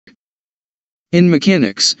In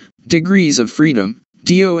mechanics, degrees of freedom,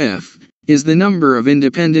 DOF, is the number of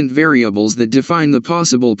independent variables that define the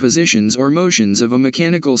possible positions or motions of a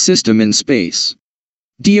mechanical system in space.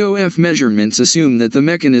 DOF measurements assume that the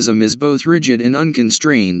mechanism is both rigid and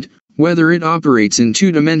unconstrained, whether it operates in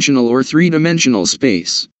two-dimensional or three-dimensional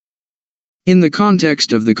space. In the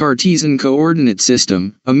context of the Cartesian coordinate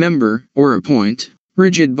system, a member, or a point,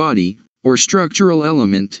 rigid body, or structural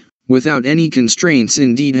element, without any constraints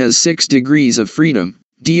indeed has 6 degrees of freedom,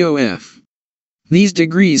 DOF. These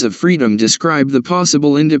degrees of freedom describe the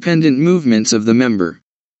possible independent movements of the member.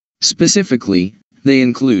 Specifically, they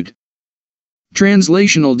include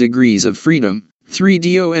translational degrees of freedom, 3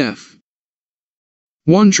 DOF.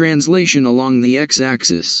 1 translation along the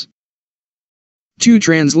x-axis. 2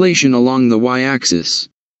 translation along the y-axis.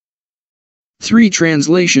 3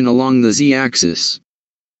 translation along the z-axis.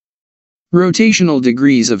 Rotational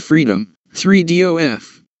degrees of freedom, 3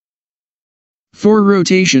 DOF. 4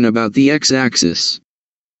 rotation about the x-axis.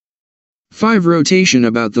 5 rotation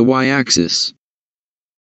about the y-axis.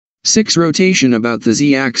 6 rotation about the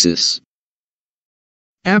z-axis.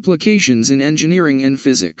 Applications in engineering and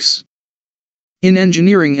physics. In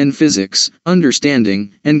engineering and physics,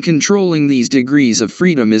 understanding and controlling these degrees of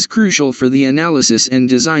freedom is crucial for the analysis and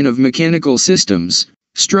design of mechanical systems,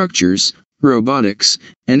 structures, robotics,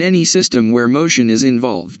 and any system where motion is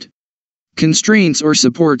involved. Constraints or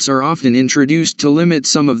supports are often introduced to limit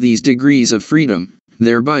some of these degrees of freedom,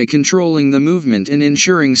 thereby controlling the movement and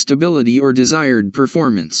ensuring stability or desired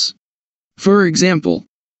performance. For example,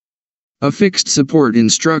 a fixed support in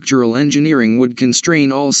structural engineering would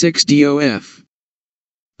constrain all 6 DOF.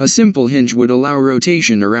 A simple hinge would allow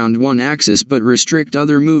rotation around one axis but restrict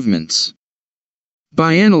other movements.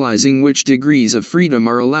 By analyzing which degrees of freedom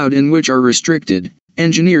are allowed and which are restricted,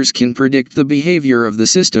 engineers can predict the behavior of the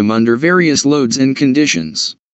system under various loads and conditions.